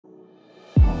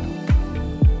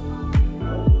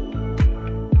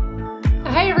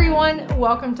everyone,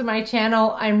 welcome to my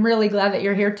channel. I'm really glad that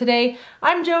you're here today.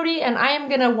 I'm Jodi and I am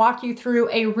gonna walk you through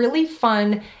a really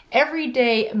fun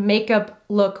everyday makeup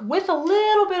look with a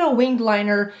little bit of winged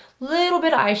liner, little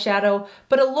bit of eyeshadow,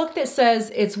 but a look that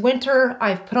says it's winter,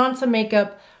 I've put on some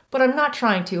makeup, but I'm not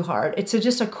trying too hard. It's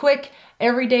just a quick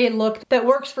everyday look that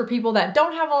works for people that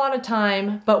don't have a lot of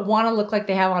time but want to look like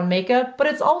they have on makeup, but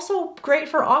it's also great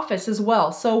for office as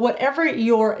well. So whatever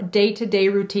your day-to-day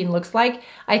routine looks like,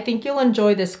 I think you'll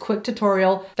enjoy this quick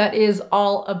tutorial that is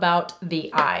all about the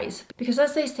eyes. Because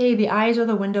as they say, the eyes are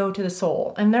the window to the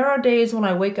soul. And there are days when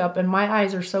I wake up and my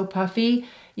eyes are so puffy,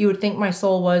 you would think my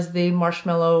soul was the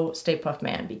Marshmallow Stay Puft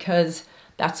Man, because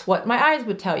that's what my eyes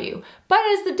would tell you. But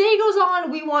as the day goes on,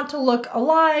 we want to look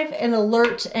alive and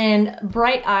alert and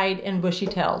bright-eyed and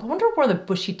bushy-tailed. I wonder where the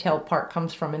bushy-tailed part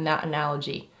comes from in that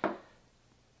analogy.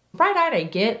 Bright-eyed I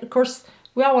get. Of course,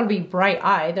 we all want to be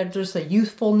bright-eyed. There's just a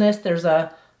youthfulness, there's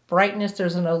a brightness,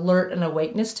 there's an alert and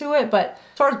awakeness to it. But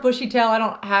as far as bushy-tail,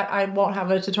 I won't have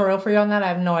a tutorial for you on that. I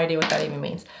have no idea what that even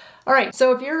means. All right,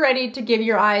 so if you're ready to give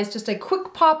your eyes just a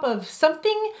quick pop of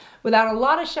something without a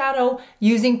lot of shadow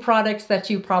using products that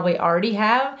you probably already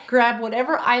have, grab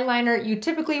whatever eyeliner you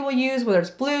typically will use, whether it's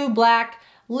blue, black,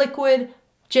 liquid,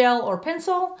 gel, or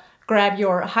pencil. Grab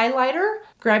your highlighter,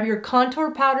 grab your contour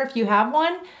powder if you have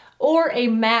one, or a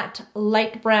matte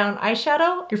light brown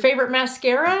eyeshadow, your favorite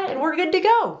mascara, and we're good to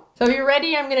go. So if you're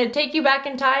ready, I'm gonna take you back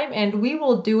in time and we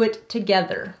will do it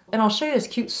together. And I'll show you this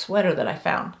cute sweater that I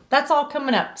found. That's all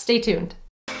coming up, stay tuned.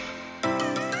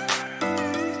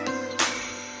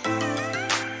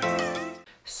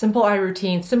 Simple eye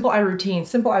routine, simple eye routine,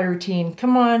 simple eye routine.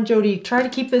 Come on, Jodi, try to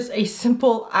keep this a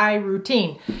simple eye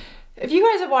routine. If you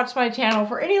guys have watched my channel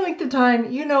for any length of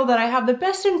time, you know that I have the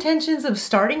best intentions of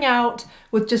starting out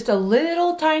with just a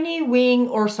little tiny wing,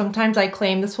 or sometimes I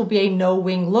claim this will be a no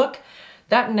wing look.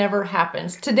 That never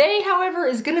happens. Today, however,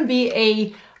 is gonna be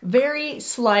a very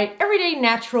slight, everyday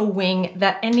natural wing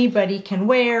that anybody can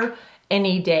wear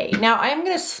any day. Now, I'm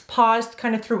gonna pause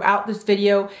kind of throughout this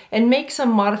video and make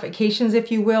some modifications, if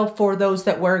you will, for those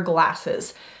that wear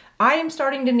glasses. I am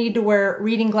starting to need to wear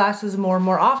reading glasses more and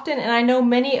more often, and I know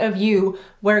many of you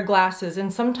wear glasses,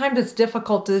 and sometimes it's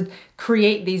difficult to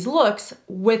create these looks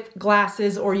with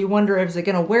glasses, or you wonder if it's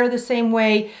gonna wear the same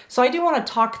way. So I do wanna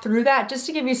talk through that just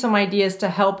to give you some ideas to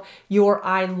help your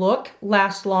eye look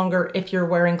last longer if you're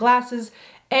wearing glasses.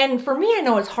 And for me, I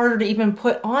know it's harder to even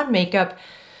put on makeup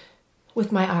with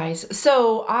my eyes.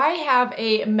 So I have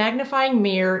a magnifying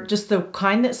mirror, just the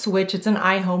kind that switch, it's an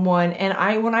iHome one,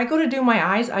 and when I go to do my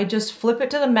eyes, I just flip it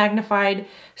to the magnified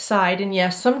side, and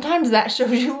yes, sometimes that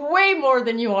shows you way more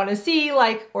than you want to see,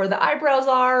 like where the eyebrows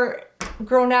are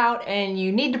grown out and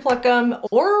you need to pluck them,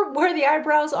 or where the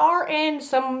eyebrows are and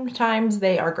sometimes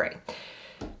they are gray.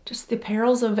 Just the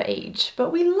perils of age,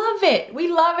 but we love it. We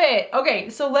love it. Okay,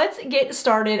 so let's get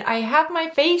started. I have my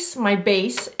face, my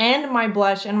base, and my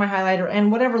blush and my highlighter,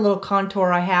 and whatever little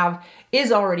contour I have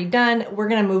is already done. We're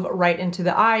gonna move right into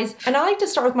the eyes. And I like to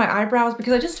start with my eyebrows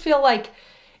because I just feel like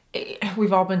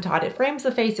we've all been taught it frames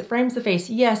the face, it frames the face.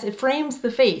 Yes, it frames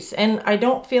the face. And I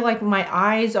don't feel like my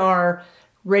eyes are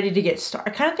ready to get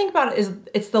started. I kind of think about it as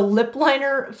it's the lip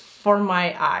liner for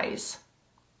my eyes.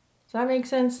 Does that make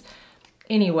sense?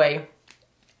 Anyway,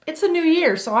 it's a new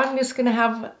year, so I'm just gonna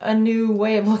have a new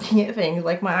way of looking at things,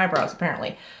 like my eyebrows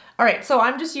apparently. All right, so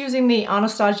I'm just using the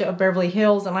Anastasia of Beverly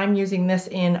Hills, and I'm using this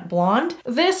in blonde.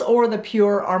 This or the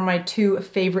Pure are my two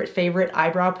favorite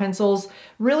eyebrow pencils,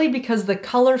 really because the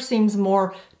color seems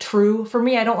more true. For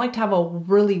me, I don't like to have a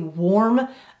really warm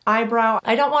eyebrow.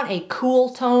 I don't want a cool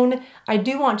tone. I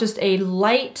do want just a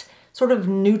light, sort of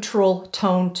neutral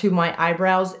tone to my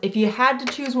eyebrows. If you had to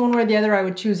choose one way or the other, I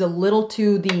would choose a little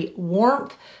to the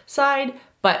warmth side,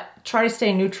 but try to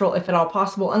stay neutral if at all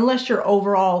possible, unless your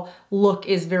overall look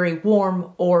is very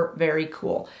warm or very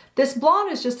cool. This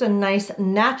blonde is just a nice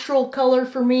natural color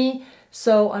for me,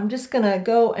 so I'm just gonna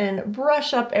go and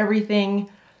brush up everything.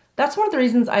 That's one of the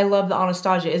reasons I love the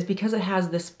Anastasia, is because it has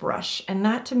this brush, and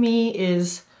that to me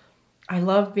is, I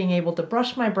love being able to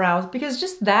brush my brows, because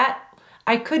just that,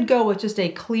 I could go with just a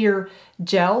clear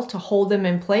gel to hold them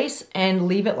in place and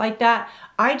leave it like that.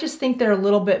 I just think they're a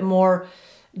little bit more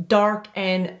dark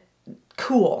and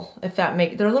cool, if that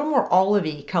makes, they're a little more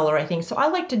olivey color, I think. So I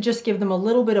like to just give them a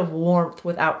little bit of warmth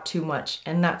without too much,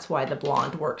 and that's why the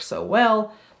blonde works so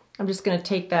well. I'm just gonna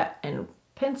take that and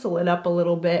pencil it up a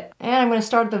little bit. And I'm gonna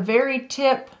start at the very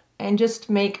tip and just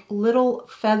make little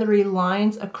feathery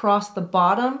lines across the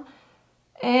bottom.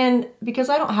 And because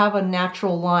I don't have a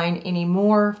natural line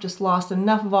anymore, I've just lost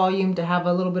enough volume to have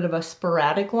a little bit of a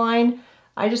sporadic line,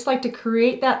 I just like to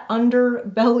create that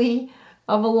underbelly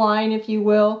of a line, if you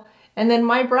will. And then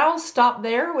my brows stop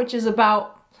there, which is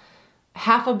about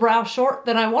half a brow short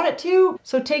than I want it to.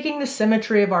 So taking the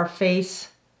symmetry of our face,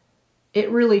 it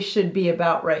really should be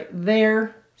about right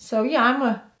there. So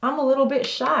yeah, I'm a little bit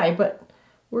shy, but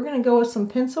we're gonna go with some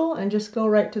pencil and just go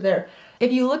right to there.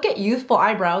 If you look at youthful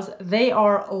eyebrows, they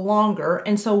are longer.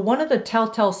 And so one of the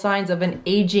telltale signs of an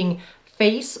aging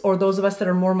face, or those of us that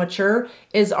are more mature,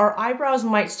 is our eyebrows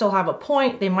might still have a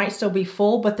point, they might still be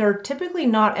full, but they're typically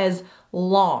not as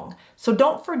long. So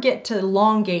don't forget to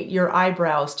elongate your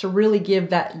eyebrows to really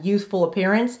give that youthful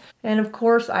appearance. And of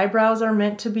course, eyebrows are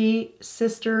meant to be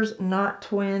sisters, not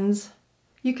twins.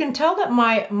 You can tell that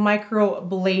my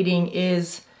microblading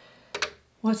is,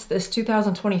 what's this,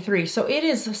 2023. So it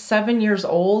is 7 years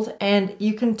old, and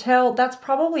you can tell that's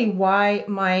probably why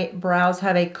my brows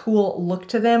have a cool look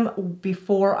to them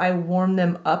before I warm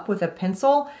them up with a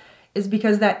pencil, is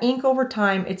because that ink over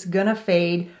time, it's gonna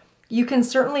fade. You can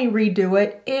certainly redo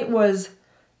it. It was,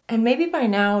 and maybe by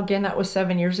now, again, that was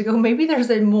 7 years ago, maybe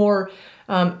there's a more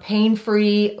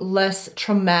pain-free, less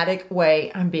traumatic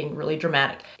way. I'm being really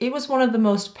dramatic. It was one of the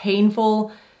most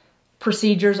painful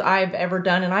procedures I've ever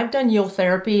done, and I've done Yule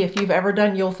therapy. If you've ever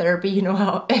done Yule therapy, you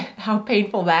know how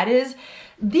painful that is.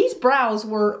 These brows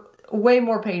were way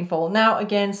more painful. Now,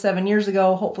 again, 7 years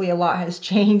ago, hopefully a lot has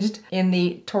changed in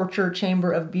the torture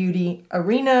chamber of beauty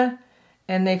arena,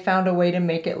 and they found a way to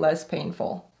make it less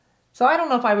painful. So I don't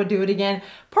know if I would do it again.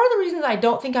 Part of the reason I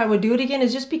don't think I would do it again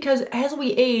is just because as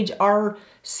we age, our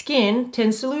skin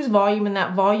tends to lose volume, and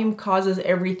that volume causes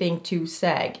everything to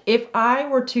sag. If I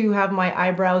were to have my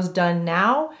eyebrows done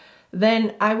now,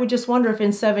 then I would just wonder if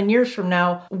in 7 years from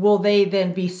now, will they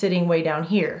then be sitting way down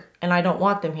here? And I don't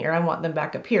want them here, I want them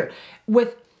back up here.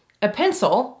 With a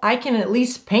pencil, I can at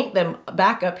least paint them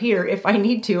back up here if I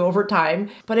need to over time.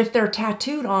 But if they're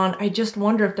tattooed on, I just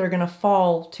wonder if they're gonna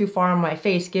fall too far on my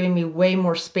face, giving me way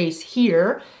more space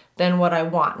here than what I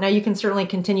want. Now you can certainly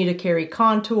continue to carry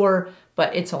contour,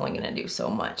 but it's only gonna do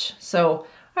so much. So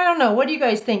I don't know, what do you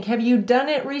guys think? Have you done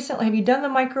it recently? Have you done the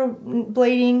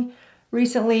microblading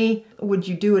recently? Would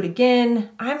you do it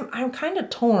again? I'm kind of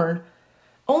torn.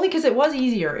 Only because it was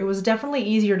easier. It was definitely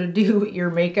easier to do your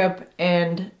makeup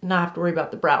and not have to worry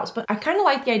about the brows. But I kind of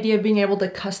like the idea of being able to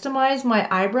customize my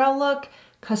eyebrow look,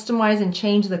 customize and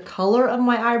change the color of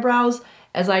my eyebrows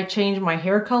as I change my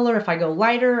hair color. If I go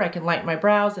lighter, I can lighten my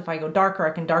brows. If I go darker,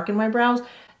 I can darken my brows.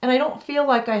 And I don't feel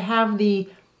like I have the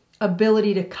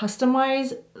ability to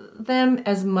customize them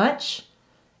as much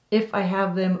if I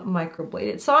have them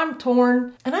microbladed. So I'm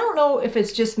torn, and I don't know if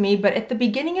it's just me, but at the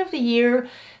beginning of the year,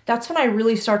 that's when I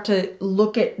really start to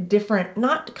look at different,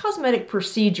 not cosmetic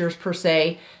procedures per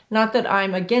se, not that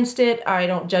I'm against it, I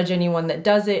don't judge anyone that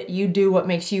does it. You do what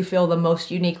makes you feel the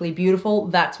most uniquely beautiful.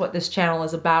 That's what this channel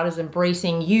is about, is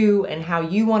embracing you and how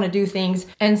you want to do things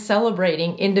and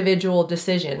celebrating individual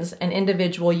decisions and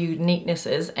individual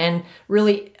uniquenesses and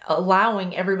really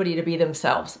allowing everybody to be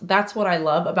themselves. That's what I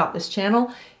love about this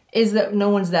channel, is that no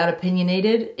one's that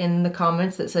opinionated in the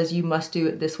comments that says you must do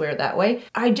it this way or that way.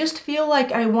 I just feel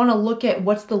like I want to look at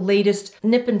what's the latest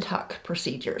nip and tuck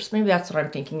procedures. Maybe that's what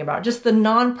I'm thinking about. Just the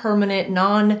non-permanent,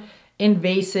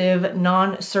 non-invasive,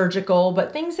 non-surgical,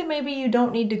 but things that maybe you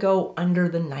don't need to go under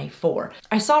the knife for.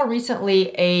 I saw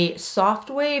recently a soft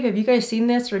wave. Have you guys seen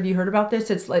this or have you heard about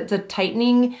this? It's a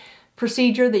tightening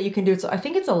procedure that you can do. So I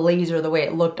think it's a laser the way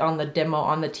it looked on the demo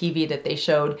on the TV that they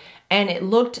showed. And it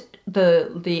looked,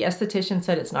 the esthetician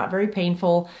said it's not very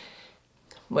painful,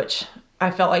 which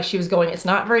I felt like she was going, it's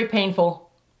not very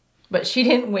painful, but she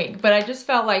didn't wink. But I just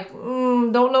felt like,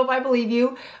 don't know if I believe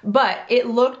you, but it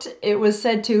was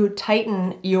said to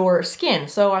tighten your skin.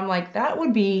 So I'm like, that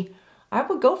would be, I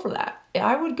would go for that.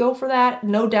 I would go for that.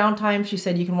 No downtime. She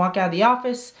said you can walk out of the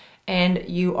office and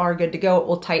you are good to go. It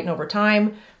will tighten over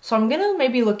time. So I'm gonna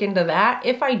maybe look into that.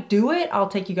 If I do it, I'll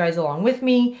take you guys along with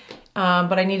me.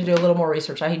 But I need to do a little more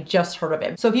research. I had just heard of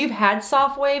it. So if you've had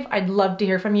soft wave, I'd love to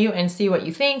hear from you and see what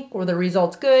you think. Were the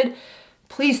results good?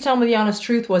 Please tell me the honest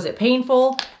truth. Was it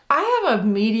painful? I have a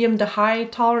medium to high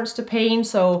tolerance to pain,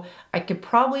 so I could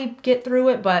probably get through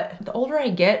it, but the older I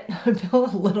get, I feel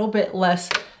a little bit less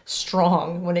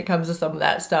strong when it comes to some of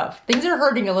that stuff. Things are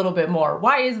hurting a little bit more.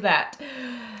 Why is that?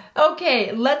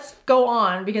 Okay, let's go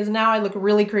on because now I look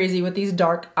really crazy with these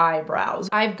dark eyebrows.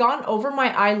 I've gone over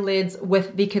my eyelids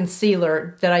with the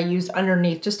concealer that I used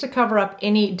underneath just to cover up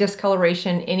any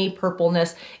discoloration, any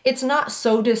purpleness. It's not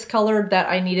so discolored that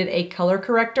I needed a color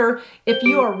corrector. If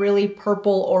you are really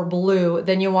purple or blue,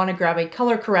 then you want to grab a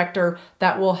color corrector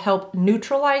that will help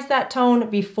neutralize that tone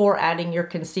before adding your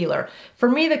concealer. For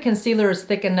me, the concealer is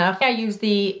thick enough. I use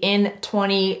the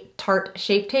N20 Tarte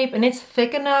Shape Tape, and it's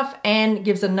thick enough and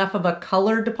gives enough of a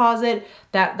color deposit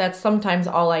that that's sometimes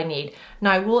all I need.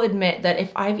 Now I will admit that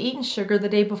if I've eaten sugar the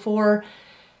day before,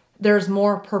 there's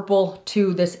more purple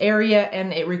to this area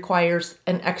and it requires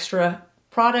an extra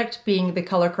product, being the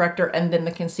color corrector and then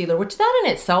the concealer, which that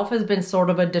in itself has been sort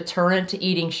of a deterrent to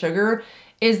eating sugar,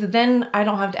 is then I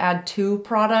don't have to add 2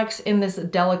 products in this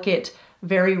delicate,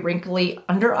 very wrinkly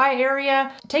under eye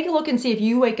area. Take a look and see if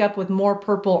you wake up with more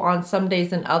purple on some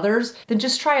days than others. Then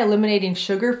just try eliminating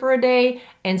sugar for a day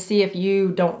and see if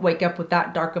you don't wake up with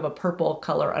that dark of a purple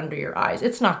color under your eyes.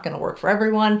 It's not gonna work for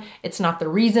everyone. It's not the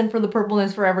reason for the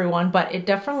purpleness for everyone, but it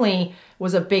definitely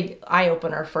was a big eye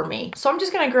opener for me. So I'm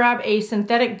just gonna grab a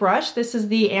synthetic brush. This is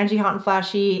the Angie Hot and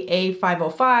Flashy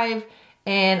A505,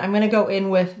 and I'm gonna go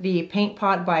in with the Paint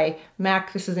Pot by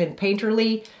MAC. This is in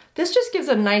Painterly. This just gives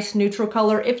a nice neutral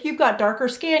color. If you've got darker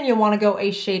skin, you'll want to go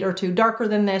a shade or 2 darker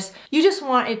than this. You just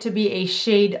want it to be a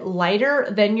shade lighter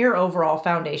than your overall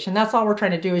foundation. That's all we're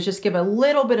trying to do, is just give a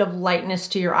little bit of lightness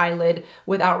to your eyelid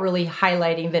without really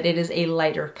highlighting that it is a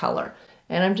lighter color.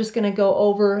 And I'm just going to go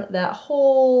over that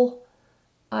whole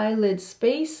eyelid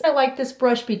space. I like this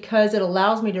brush because it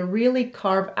allows me to really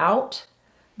carve out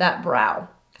that brow.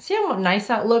 See how nice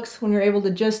that looks when you're able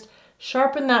to just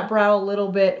sharpen that brow a little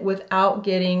bit without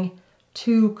getting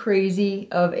too crazy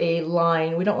of a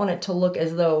line. We don't want it to look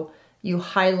as though you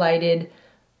highlighted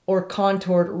or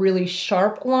contoured really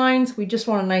sharp lines. We just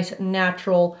want a nice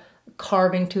natural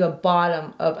carving to the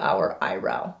bottom of our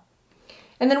eyebrow.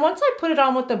 And then once I put it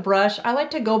on with the brush, I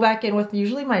like to go back in with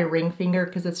usually my ring finger,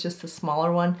 because it's just the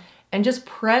smaller one, and just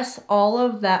press all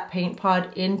of that paint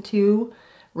pot into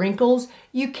wrinkles.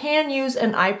 You can use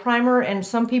an eye primer, and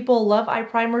some people love eye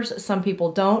primers, some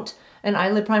people don't. An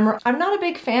eyelid primer, I'm not a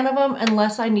big fan of them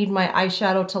unless I need my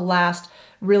eyeshadow to last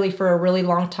really for a really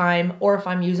long time, or if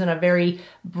I'm using a very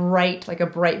bright, like a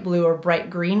bright blue or bright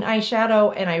green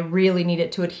eyeshadow and I really need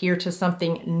it to adhere to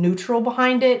something neutral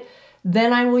behind it,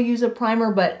 then I will use a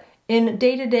primer, but in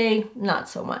day-to-day, not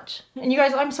so much. And you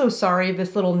guys, I'm so sorry,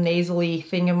 this little nasally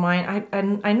thing of mine.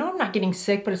 I know I'm not getting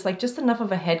sick, but it's like just enough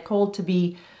of a head cold to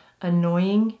be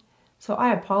annoying. So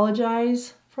I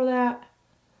apologize for that.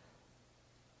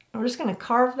 I'm just gonna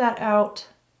carve that out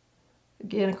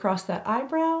again across that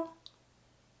eyebrow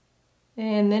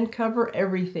and then cover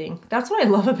everything. That's what I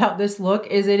love about this look,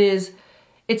 is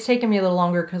it's taken me a little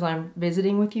longer because I'm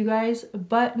visiting with you guys,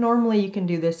 but normally you can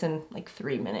do this in like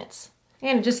 3 minutes.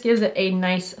 And it just gives it a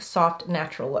nice, soft,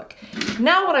 natural look.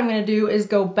 Now what I'm gonna do is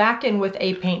go back in with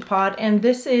a paint pot, and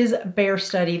this is Bare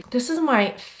Study. This is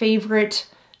my favorite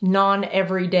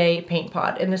non-everyday paint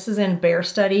pot, and this is in Bare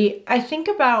Study. I think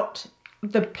about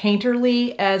the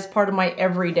Painterly as part of my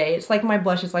everyday. It's like my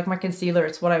blush, it's like my concealer,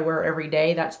 it's what I wear every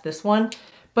day. That's this one.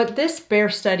 But this Bare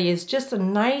Study is just a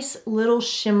nice little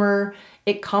shimmer.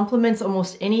 It complements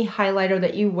almost any highlighter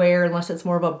that you wear, unless it's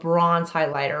more of a bronze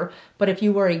highlighter. But if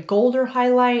you wear a golder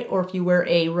highlight or if you wear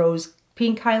a rose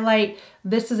pink highlight,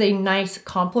 this is a nice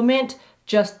complement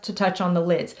just to touch on the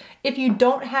lids. If you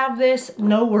don't have this,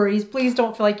 no worries. Please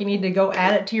don't feel like you need to go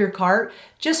add it to your cart.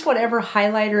 Just whatever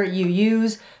highlighter you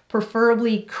use,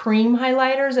 preferably cream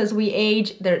highlighters. As we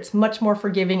age, it's much more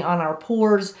forgiving on our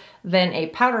pores than a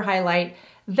powder highlight.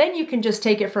 Then you can just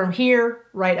take it from here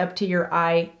right up to your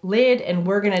eyelid, and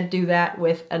we're gonna do that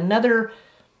with another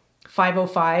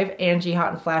 505 Angie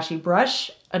Hot and Flashy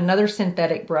brush, another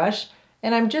synthetic brush,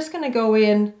 and I'm just gonna go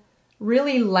in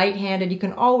really light-handed. You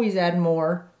can always add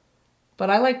more, but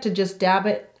I like to just dab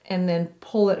it and then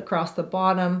pull it across the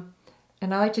bottom,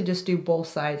 and I like to just do both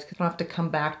sides because I don't have to come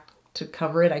back to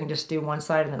cover it. I can just do one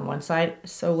side and then one side.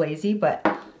 So lazy, but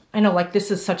I know, like,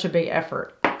 this is such a big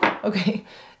effort. Okay.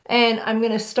 And I'm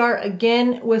gonna start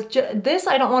again with this.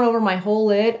 I don't want over my whole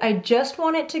lid. I just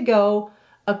want it to go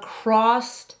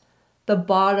across the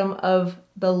bottom of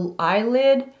the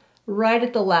eyelid, right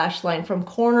at the lash line, from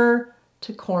corner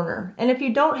to corner. And if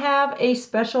you don't have a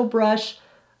special brush,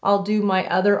 I'll do my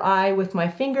other eye with my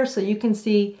finger so you can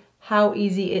see how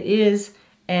easy it is,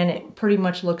 and it pretty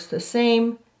much looks the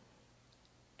same.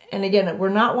 And again, we're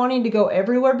not wanting to go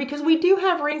everywhere because we do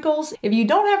have wrinkles. If you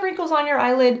don't have wrinkles on your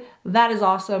eyelid, that is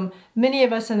awesome. Many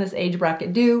of us in this age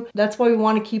bracket do. That's why we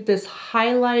want to keep this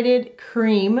highlighted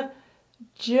cream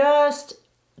just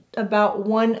about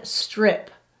one strip,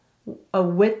 a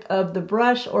width of the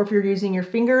brush, or if you're using your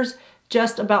fingers,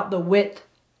 just about the width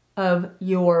of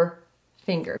your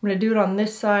finger. I'm gonna do it on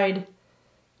this side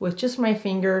with just my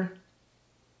finger,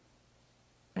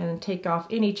 and then take off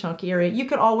any chunky area. You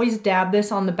could always dab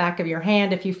this on the back of your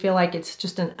hand if you feel like it's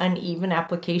just an uneven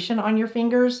application on your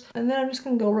fingers. And then I'm just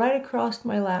gonna go right across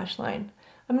my lash line.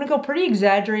 I'm gonna go pretty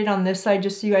exaggerated on this side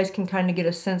just so you guys can kind of get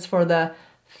a sense for the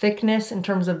thickness in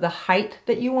terms of the height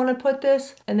that you want to put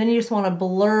this. And then you just want to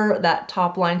blur that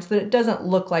top line so that it doesn't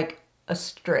look like a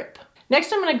strip.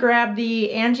 Next, I'm going to grab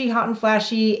the Angie Hot and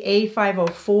Flashy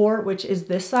A504, which is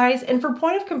this size. And for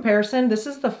point of comparison, this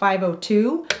is the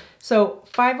 502. So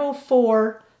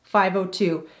 504,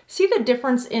 502. See the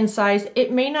difference in size?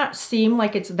 It may not seem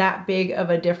like it's that big of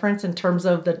a difference in terms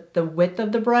of the width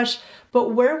of the brush, but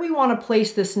where we want to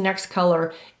place this next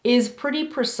color is pretty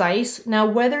precise. Now,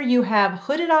 whether you have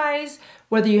hooded eyes,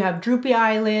 whether you have droopy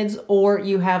eyelids, or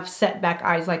you have set back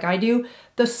eyes like I do,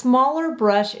 the smaller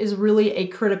brush is really a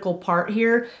critical part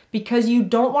here because you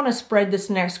don't want to spread this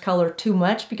next color too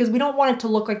much because we don't want it to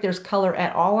look like there's color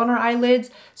at all on our eyelids.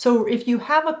 So if you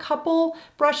have a couple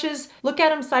brushes, look at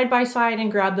them side by side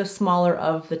and grab the smaller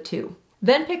of the two.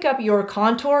 Then pick up your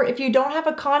contour. If you don't have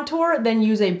a contour, then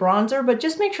use a bronzer, but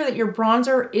just make sure that your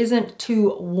bronzer isn't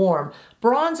too warm.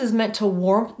 Bronze is meant to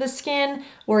warm the skin,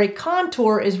 where a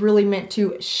contour is really meant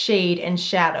to shade and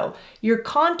shadow. Your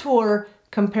contour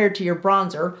compared to your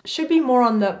bronzer should be more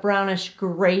on the brownish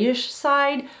grayish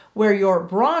side, where your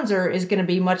bronzer is gonna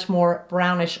be much more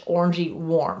brownish orangey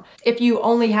warm. If you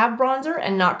only have bronzer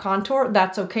and not contour,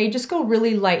 that's okay. Just go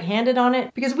really light-handed on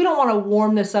it because we don't wanna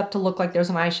warm this up to look like there's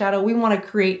an eyeshadow. We wanna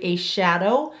create a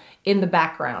shadow in the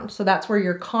background. So that's where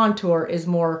your contour is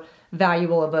more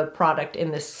valuable of a product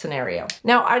in this scenario.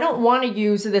 Now, I don't wanna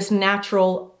use this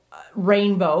natural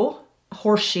rainbow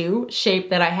horseshoe shape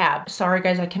that I have. Sorry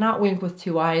guys, I cannot wink with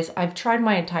two eyes. I've tried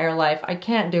my entire life. I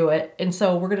can't do it. And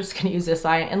so we're just gonna use this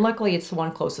eye. And luckily it's the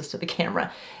one closest to the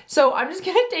camera. So I'm just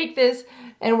gonna take this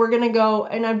and we're gonna go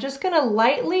and I'm just gonna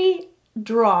lightly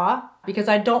draw because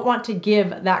I don't want to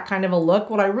give that kind of a look.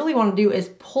 What I really wanna do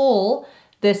is pull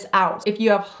this out. If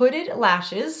you have hooded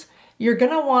lashes, you're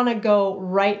gonna wanna go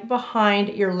right behind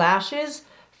your lashes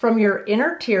from your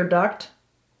inner tear duct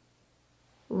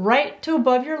right to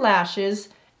above your lashes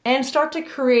and start to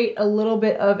create a little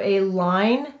bit of a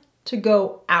line to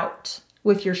go out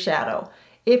with your shadow.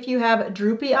 If you have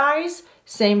droopy eyes,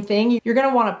 same thing. You're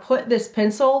gonna wanna put this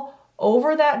pencil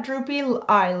over that droopy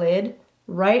eyelid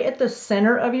right at the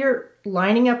center of your,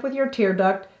 lining up with your tear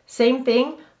duct. Same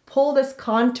thing, pull this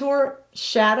contour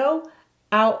shadow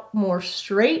out more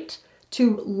straight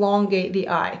to elongate the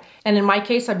eye. And in my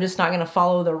case, I'm just not gonna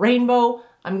follow the rainbow.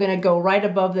 I'm gonna go right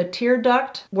above the tear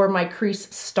duct where my crease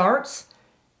starts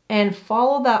and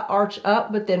follow that arch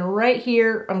up, but then right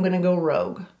here, I'm gonna go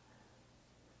rogue.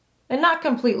 And not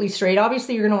completely straight.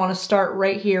 Obviously, you're gonna wanna start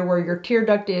right here where your tear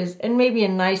duct is and maybe a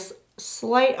nice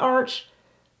slight arch,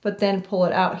 but then pull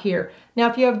it out here. Now,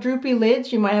 if you have droopy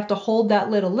lids, you might have to hold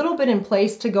that lid a little bit in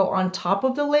place to go on top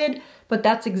of the lid, but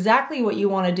that's exactly what you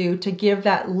wanna do to give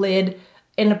that lid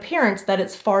an appearance that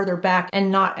it's farther back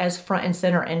and not as front and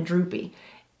center and droopy.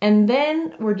 And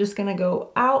then we're just gonna go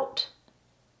out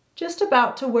just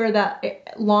about to where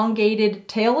that elongated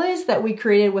tail is that we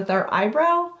created with our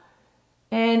eyebrow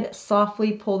and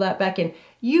softly pull that back in.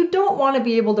 You don't want to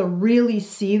be able to really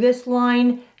see this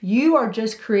line. You are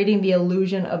just creating the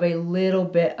illusion of a little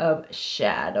bit of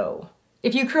shadow.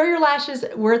 If you curl your lashes,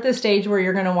 we're at the stage where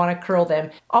you're gonna wanna curl them.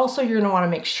 Also, you're gonna wanna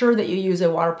make sure that you use a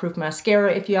waterproof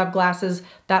mascara. If you have glasses,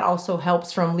 that also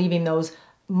helps from leaving those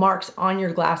marks on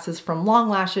your glasses from long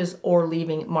lashes or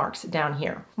leaving marks down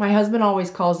here. My husband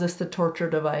always calls this the torture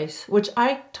device, which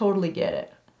I totally get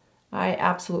it. I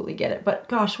absolutely get it. But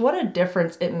gosh, what a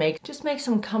difference it makes. Just makes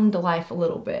them come to life a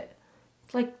little bit.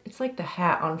 It's like the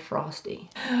hat on Frosty.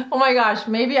 Oh my gosh,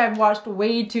 maybe I've watched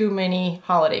way too many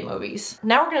holiday movies.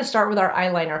 Now we're gonna start with our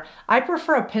eyeliner. I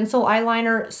prefer a pencil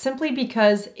eyeliner simply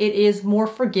because it is more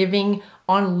forgiving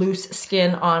on loose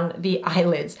skin on the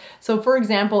eyelids. So for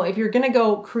example, if you're gonna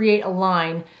go create a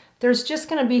line, there's just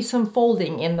gonna be some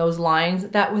folding in those lines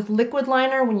that with liquid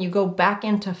liner, when you go back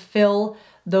in to fill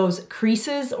those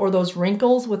creases or those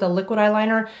wrinkles with a liquid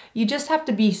eyeliner, you just have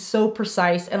to be so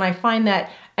precise. And I find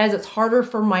that as it's harder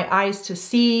for my eyes to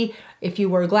see, if you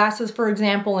wear glasses, for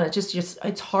example, and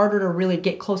it's harder to really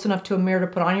get close enough to a mirror to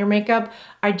put on your makeup,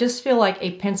 I just feel like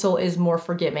a pencil is more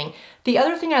forgiving. The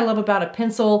other thing I love about a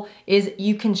pencil is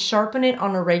you can sharpen it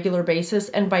on a regular basis,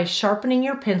 and by sharpening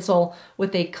your pencil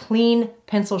with a clean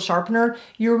pencil sharpener,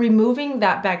 you're removing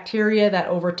that bacteria that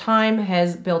over time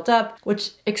has built up,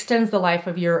 which extends the life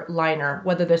of your liner,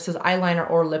 whether this is eyeliner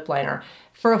or lip liner.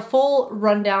 For a full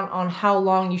rundown on how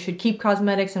long you should keep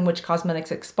cosmetics and which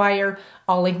cosmetics expire,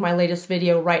 I'll link my latest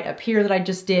video right up here that I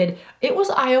just did. It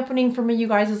was eye-opening for me, you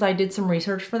guys, as I did some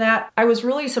research for that. I was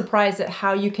really surprised at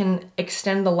how you can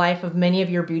extend the life of many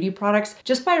of your beauty products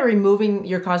just by removing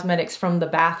your cosmetics from the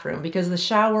bathroom, because the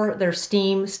shower, there's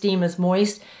steam is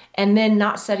moist, and then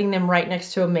not setting them right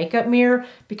next to a makeup mirror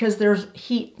because there's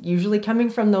heat usually coming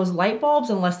from those light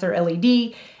bulbs unless they're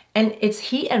LED. And it's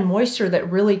heat and moisture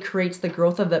that really creates the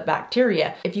growth of the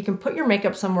bacteria. If you can put your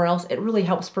makeup somewhere else, it really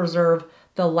helps preserve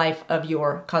the life of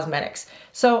your cosmetics.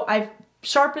 So I've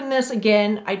sharpened this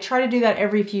again. I try to do that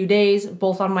every few days,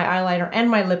 both on my eyeliner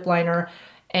and my lip liner,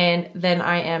 and then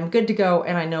I am good to go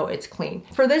and I know it's clean.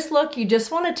 For this look, you just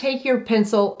want to take your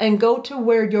pencil and go to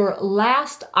where your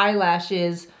last eyelash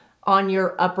is on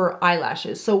your upper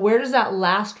eyelashes. So where does that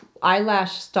last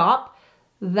eyelash stop?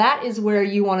 That is where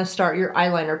you want to start your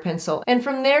eyeliner pencil. And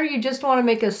from there, you just want to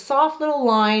make a soft little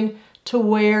line to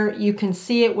where you can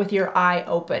see it with your eye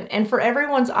open. And for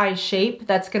everyone's eye shape,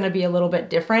 that's going to be a little bit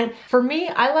different. For me,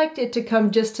 I liked it to come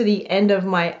just to the end of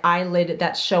my eyelid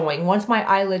that's showing. Once my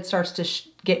eyelid starts to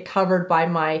get covered by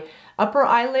my upper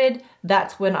eyelid,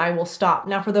 that's when I will stop.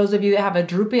 Now, for those of you that have a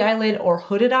droopy eyelid or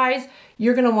hooded eyes,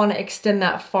 you're going to want to extend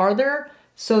that farther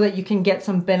so that you can get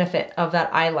some benefit of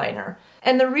that eyeliner.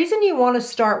 And the reason you want to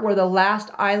start where the last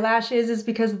eyelash is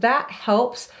because that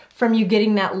helps from you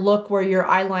getting that look where your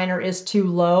eyeliner is too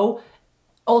low,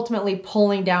 ultimately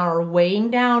pulling down or weighing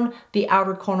down the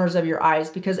outer corners of your eyes.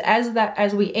 Because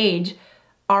as we age,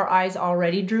 our eyes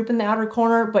already droop in the outer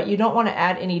corner, but you don't want to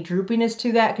add any droopiness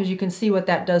to that because you can see what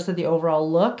that does to the overall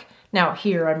look. Now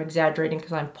here I'm exaggerating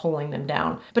because I'm pulling them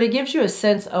down, but it gives you a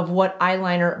sense of what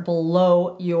eyeliner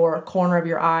below your corner of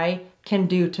your eye can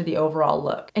do to the overall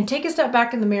look. And take a step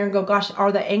back in the mirror and go, gosh,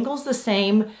 are the angles the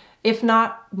same? If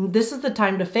not, this is the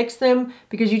time to fix them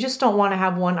because you just don't want to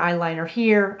have one eyeliner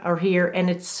here or here, and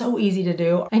it's so easy to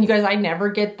do. And you guys, I never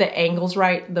get the angles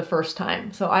right the first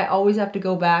time. So I always have to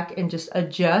go back and just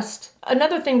adjust.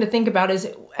 Another thing to think about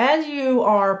is as you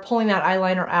are pulling that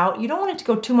eyeliner out, you don't want it to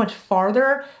go too much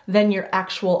farther than your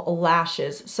actual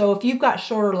lashes. So if you've got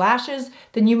shorter lashes,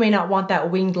 then you may not want that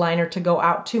winged liner to go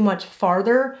out too much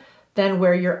farther than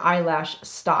where your eyelash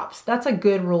stops. That's a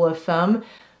good rule of thumb.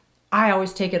 I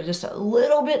always take it just a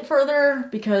little bit further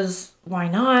because why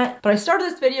not? But I started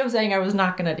this video saying I was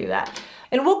not gonna do that.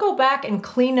 And we'll go back and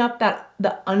clean up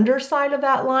the underside of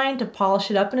that line to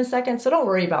polish it up in a second, so don't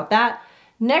worry about that.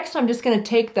 Next, I'm just gonna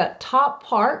take that top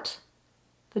part,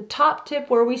 the top tip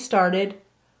where we started,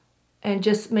 and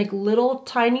just make little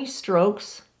tiny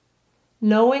strokes,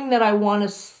 knowing that I wanna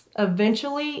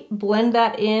eventually blend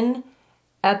that in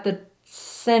at the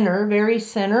center, very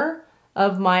center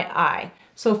of my eye.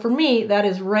 So for me, that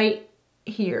is right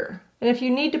here. And if you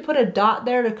need to put a dot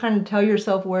there to kind of tell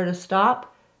yourself where to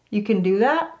stop, you can do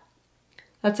that.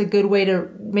 That's a good way to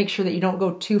make sure that you don't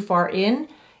go too far in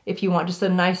if you want just a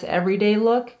nice everyday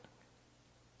look.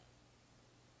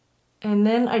 And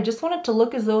then I just want it to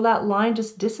look as though that line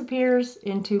just disappears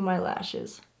into my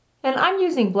lashes. And I'm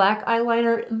using black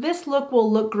eyeliner. This look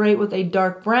will look great with a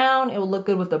dark brown. It will look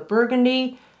good with a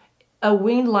burgundy. A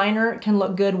winged liner can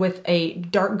look good with a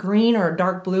dark green or a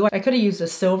dark blue. I could have used a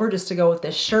silver just to go with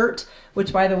this shirt,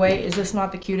 which by the way, is this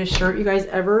not the cutest shirt you guys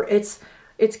ever? It's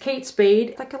Kate Spade.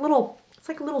 It's like a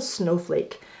little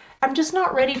snowflake. I'm just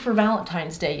not ready for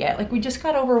Valentine's Day yet. Like we just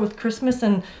got over with Christmas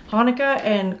and Hanukkah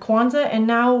and Kwanzaa, and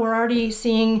now we're already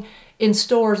seeing in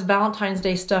stores Valentine's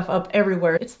Day stuff up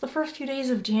everywhere. It's the first few days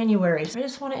of January. So I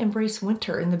just want to embrace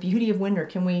winter and the beauty of winter.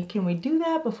 Can we do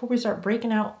that before we start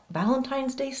breaking out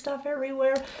Valentine's Day stuff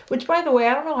everywhere? Which by the way,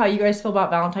 I don't know how you guys feel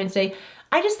about Valentine's Day.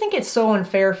 I just think it's so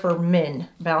unfair for men,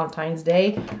 Valentine's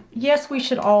Day. Yes, we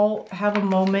should all have a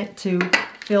moment to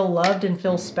feel loved and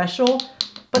feel special,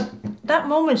 but that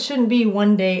moment shouldn't be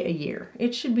one day a year.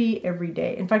 It should be every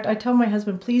day. In fact, I tell my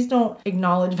husband, please don't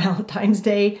acknowledge Valentine's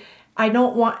Day. I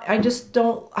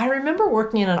remember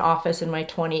working in an office in my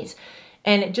 20s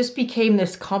and it just became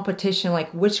this competition,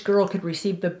 like which girl could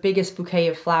receive the biggest bouquet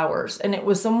of flowers. And it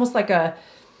was almost like not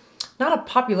a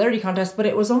popularity contest, but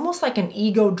it was almost like an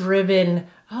ego-driven,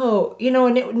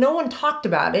 and no one talked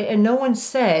about it and no one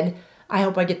said, I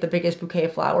hope I get the biggest bouquet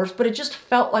of flowers, but it just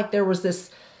felt like there was this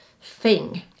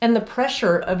thing. And the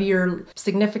pressure of your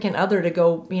significant other to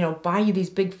go, buy you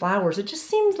these big flowers, it just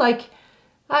seems like,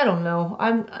 I don't know,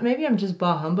 maybe I'm just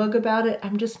bah humbug about it.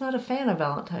 I'm just not a fan of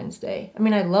Valentine's Day. I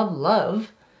mean, I love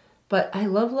love, but I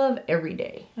love love every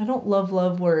day. I don't love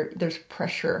love where there's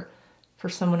pressure for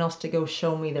someone else to go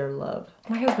show me their love.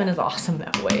 My husband is awesome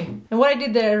that way. And what I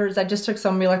did there is I just took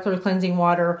some molecular cleansing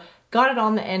water, got it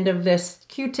on the end of this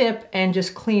Q-tip and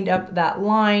just cleaned up that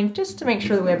line just to make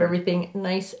sure that we have everything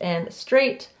nice and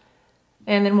straight.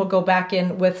 And then we'll go back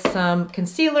in with some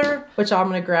concealer, which I'm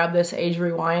gonna grab this Age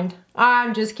Rewind.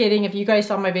 I'm just kidding. If you guys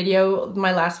saw my video,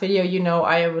 my last video, you know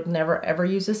I would never ever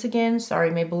use this again. Sorry,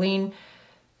 Maybelline.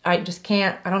 I just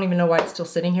can't. I don't even know why it's still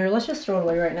sitting here. Let's just throw it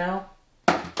away right now.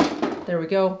 There we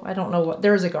go. I don't know what,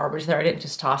 there's a garbage there. I didn't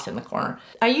just toss it in the corner.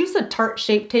 I use the Tarte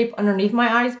Shape Tape underneath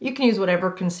my eyes. You can use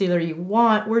whatever concealer you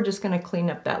want. We're just gonna clean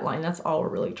up that line. That's all we're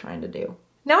really trying to do.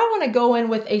 Now I wanna go in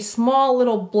with a small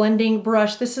little blending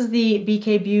brush. This is the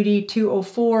BK Beauty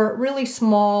 204, really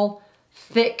small,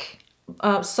 thick,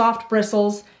 soft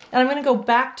bristles. And I'm gonna go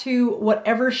back to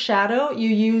whatever shadow you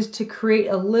use to create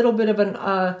a little bit of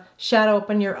a shadow up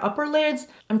on your upper lids.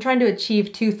 I'm trying to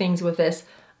achieve two things with this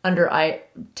under eye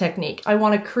technique. I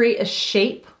wanna create a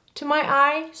shape to my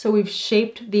eye. So we've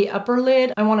shaped the upper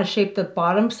lid. I wanna shape the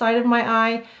bottom side of my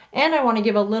eye, and I wanna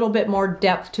give a little bit more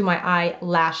depth to my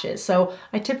eyelashes. So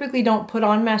I typically don't put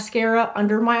on mascara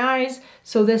under my eyes,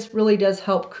 so this really does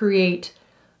help create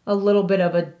a little bit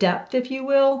of a depth, if you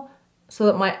will, so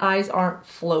that my eyes aren't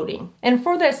floating. And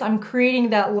for this, I'm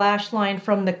creating that lash line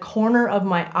from the corner of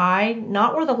my eye,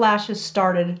 not where the lashes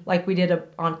started like we did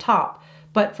on top,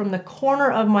 but from the corner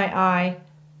of my eye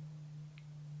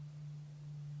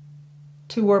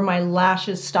to where my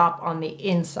lashes stop on the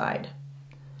inside.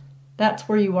 That's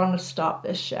where you want to stop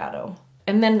this shadow.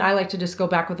 And then I like to just go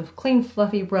back with a clean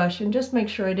fluffy brush and just make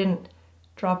sure I didn't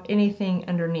drop anything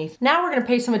underneath. Now we're gonna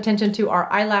pay some attention to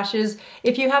our eyelashes.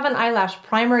 If you have an eyelash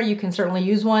primer, you can certainly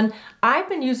use one. I've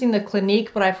been using the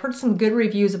Clinique, but I've heard some good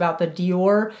reviews about the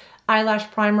Dior eyelash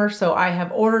primer, so I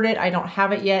have ordered it. I don't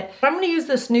have it yet. But I'm gonna use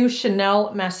this new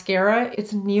Chanel mascara.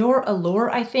 It's Noir Allure,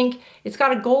 I think. It's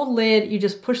got a gold lid. You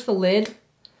just push the lid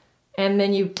and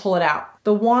then you pull it out.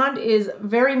 The wand is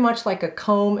very much like a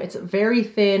comb. It's very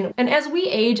thin. And as we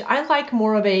age, I like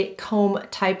more of a comb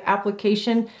type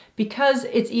application because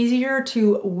it's easier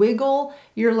to wiggle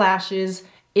your lashes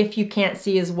if you can't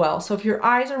see as well. So if your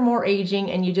eyes are more aging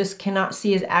and you just cannot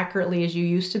see as accurately as you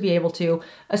used to be able to,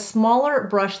 a smaller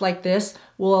brush like this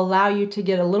will allow you to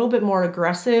get a little bit more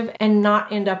aggressive and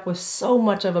not end up with so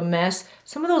much of a mess.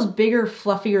 Some of those bigger,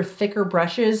 fluffier, thicker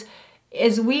brushes,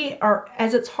 as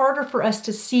it's harder for us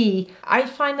to see, I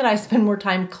find that I spend more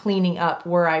time cleaning up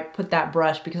where I put that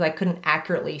brush because I couldn't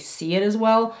accurately see it as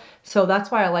well. So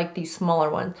that's why I like these smaller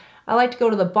ones. I like to go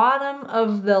to the bottom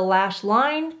of the lash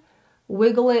line,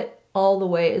 wiggle it all the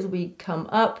way as we come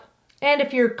up. And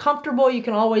if you're comfortable, you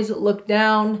can always look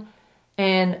down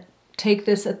and take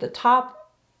this at the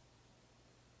top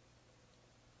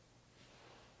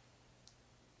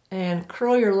and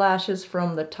curl your lashes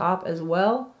from the top as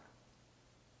well.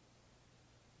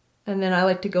 And then I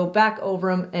like to go back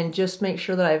over them and just make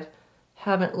sure that I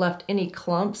haven't left any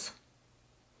clumps.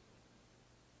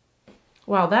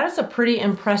 Wow, that is a pretty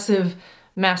impressive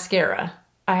mascara,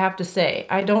 I have to say.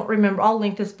 I don't remember, I'll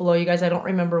link this below, you guys. I don't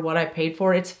remember what I paid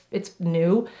for it. It's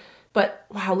new, but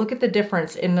wow, look at the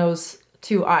difference in those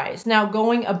two eyes. Now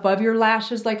going above your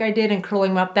lashes like I did and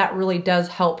curling them up, that really does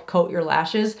help coat your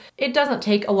lashes. It doesn't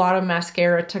take a lot of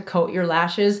mascara to coat your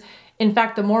lashes. In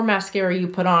fact, the more mascara you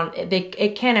put on,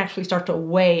 it can actually start to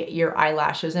weigh your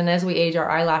eyelashes. And as we age, our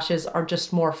eyelashes are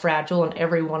just more fragile and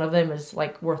every one of them is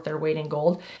like worth their weight in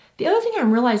gold. The other thing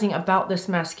I'm realizing about this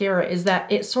mascara is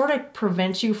that it sort of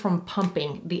prevents you from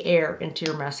pumping the air into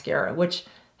your mascara, which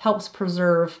helps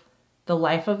preserve the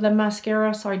life of the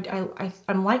mascara. So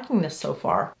I'm liking this so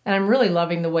far. And I'm really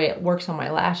loving the way it works on my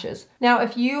lashes. Now,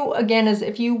 if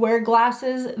you wear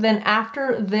glasses, then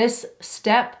after this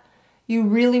step, you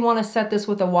really want to set this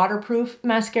with a waterproof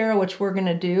mascara, which we're going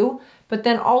to do, but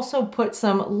then also put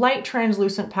some light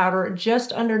translucent powder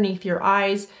just underneath your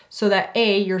eyes so that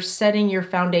you're setting your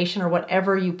foundation or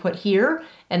whatever you put here,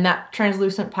 and that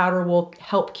translucent powder will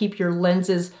help keep your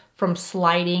lenses from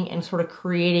sliding and sort of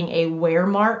creating a wear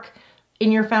mark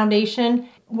in your foundation.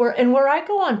 Where I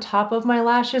go on top of my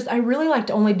lashes, I really like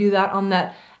to only do that on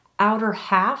that outer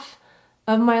half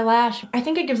of my lash. I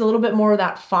think it gives a little bit more of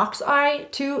that fox eye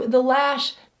to the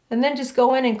lash, and then just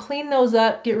go in and clean those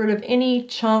up, get rid of any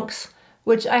chunks,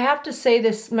 which I have to say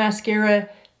this mascara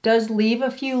does leave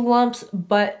a few lumps,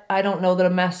 but I don't know a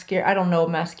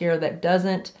mascara that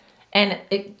doesn't, and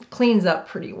it cleans up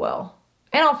pretty well.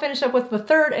 And I'll finish up with the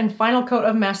third and final coat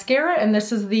of mascara, and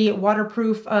this is the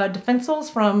waterproof Definicils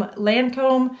from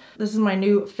Lancome. This is my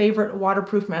new favorite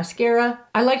waterproof mascara.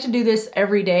 I like to do this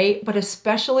every day, but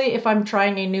especially if I'm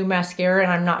trying a new mascara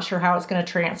and I'm not sure how it's gonna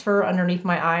transfer underneath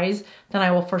my eyes, then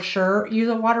I will for sure use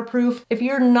a waterproof. If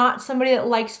you're not somebody that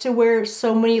likes to wear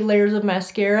so many layers of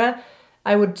mascara,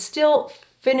 I would still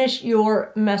finish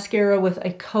your mascara with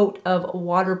a coat of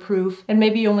waterproof, and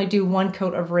maybe you only do one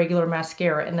coat of regular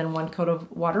mascara and then one coat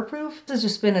of waterproof. This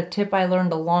has just been a tip I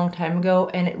learned a long time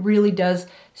ago, and it really does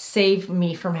save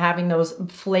me from having those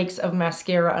flakes of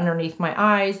mascara underneath my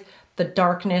eyes, the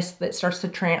darkness that starts to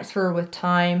transfer with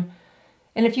time.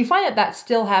 And if you find that that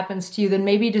still happens to you, then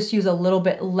maybe just use a little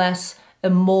bit less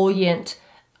emollient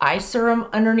eye serum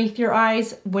underneath your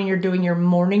eyes when you're doing your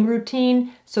morning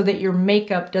routine, so that your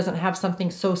makeup doesn't have something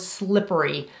so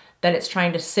slippery that it's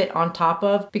trying to sit on top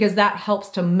of, because that helps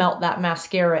to melt that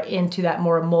mascara into that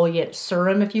more emollient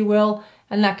serum, if you will,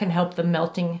 and that can help the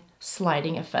melting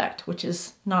sliding effect, which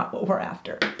is not what we're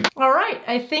after. All right,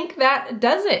 I think that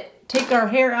does it. Take our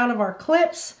hair out of our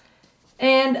clips,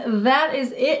 and that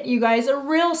is it, you guys. A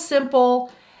real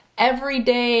simple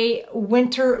everyday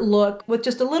winter look with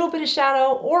just a little bit of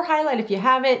shadow or highlight if you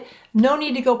have it. No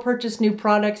need to go purchase new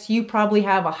products. You probably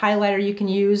have a highlighter you can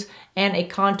use and a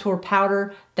contour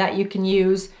powder that you can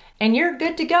use, and you're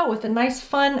good to go with a nice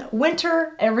fun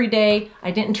winter everyday,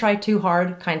 I didn't try too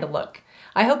hard kind of look.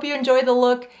 I hope you enjoy the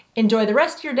look, enjoy the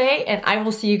rest of your day, and I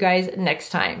will see you guys next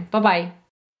time. Bye-bye.